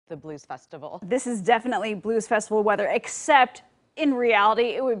the Blues Festival. This is definitely Blues Festival weather, except in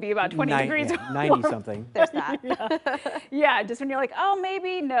reality, it would be about 20 degrees. Yeah, 90 something. There's that. Yeah, just when you're like, oh,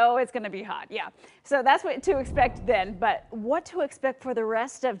 maybe, no, it's going to be hot. Yeah, so that's what to expect then. But what to expect for the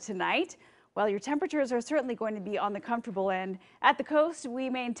rest of tonight? Well, your temperatures are certainly going to be on the comfortable end. At the coast, we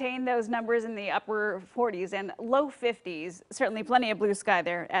maintain those numbers in the upper 40s and low 50s. Certainly plenty of blue sky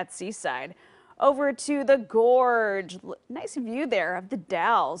there at Seaside. Over to the gorge. Nice view there of the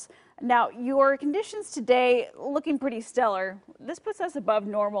Dalles. Now, your conditions today looking pretty stellar. This puts us above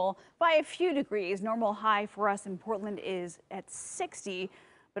normal by a few degrees. Normal high for us in Portland is at 60,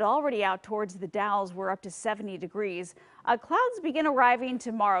 but already out towards the Dalles, we're up to 70 degrees. Clouds begin arriving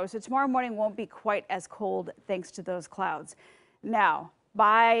tomorrow, so tomorrow morning won't be quite as cold thanks to those clouds. Now,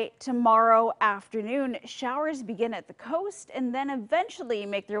 by tomorrow afternoon, showers begin at the coast and then eventually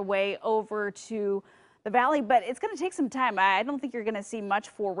make their way over to the valley, but it's going to take some time. I don't think you're going to see much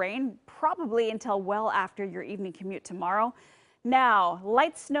for rain, probably until well after your evening commute tomorrow. Now,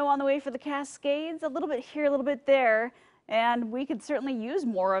 light snow on the way for the Cascades, a little bit here, a little bit there, and we could certainly use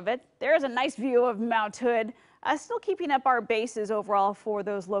more of it. There's a nice view of Mount Hood, still keeping up our bases overall for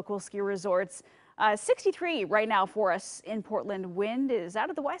those local ski resorts. 63 right now for us in Portland. Wind is out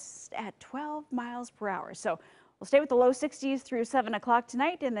of the west at 12 miles per hour. So we'll stay with the low 60s through 7 o'clock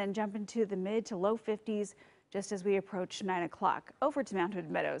tonight and then jump into the mid to low 50s just as we approach 9 o'clock. Over to Mount Hood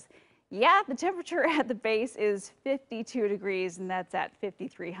Meadows. Yeah, the temperature at the base is 52 degrees and that's at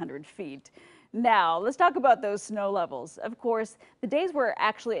 5,300 feet. Now, let's talk about those snow levels. Of course, the days we're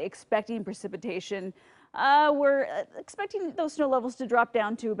actually expecting precipitation, we're expecting those snow levels to drop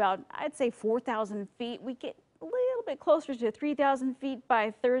down to about, I'd say, 4,000 feet. We get a little bit closer to 3,000 feet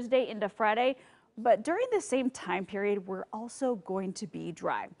by Thursday into Friday. But during the same time period, we're also going to be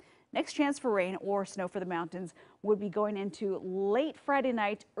dry. Next chance for rain or snow for the mountains would be going into late Friday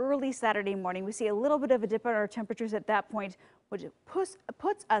night, early Saturday morning. We see a little bit of a dip in our temperatures at that point, which puts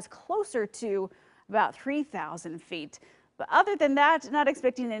us closer to about 3,000 feet. But other than that, not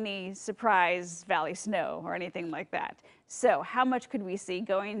expecting any surprise valley snow or anything like that. So how much could we see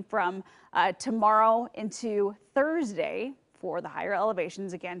going from tomorrow into Thursday for the higher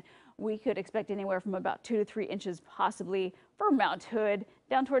elevations? Again, we could expect anywhere from about 2 to 3 inches possibly for Mount Hood,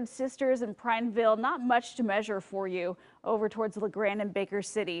 down towards Sisters and Prineville. Not much to measure for you over towards LeGrand and Baker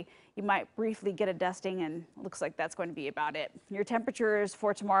City. You might briefly get a dusting and looks like that's going to be about it. Your temperatures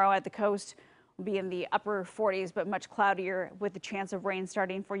for tomorrow at the coast will be in the upper 40s, but much cloudier with the chance of rain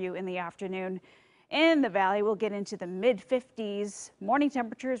starting for you in the afternoon. In the valley, we'll get into the mid 50s. Morning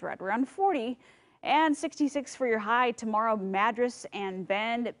temperatures right around 40. And 66 for your high tomorrow. Madras and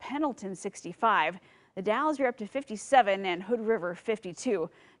Bend, Pendleton 65. The Dalles, you're up to 57, and Hood River 52.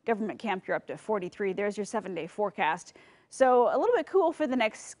 Government Camp, you're up to 43. There's your 7-day forecast. So a little bit cool for the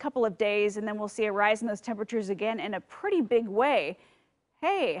next couple of days, and then we'll see a rise in those temperatures again in a pretty big way.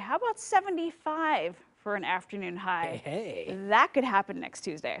 Hey, how about 75 for an afternoon high? Hey. That could happen next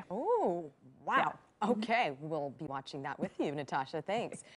Tuesday. Oh, wow. Yeah. Okay, we'll be watching that with you, Natasha. Thanks.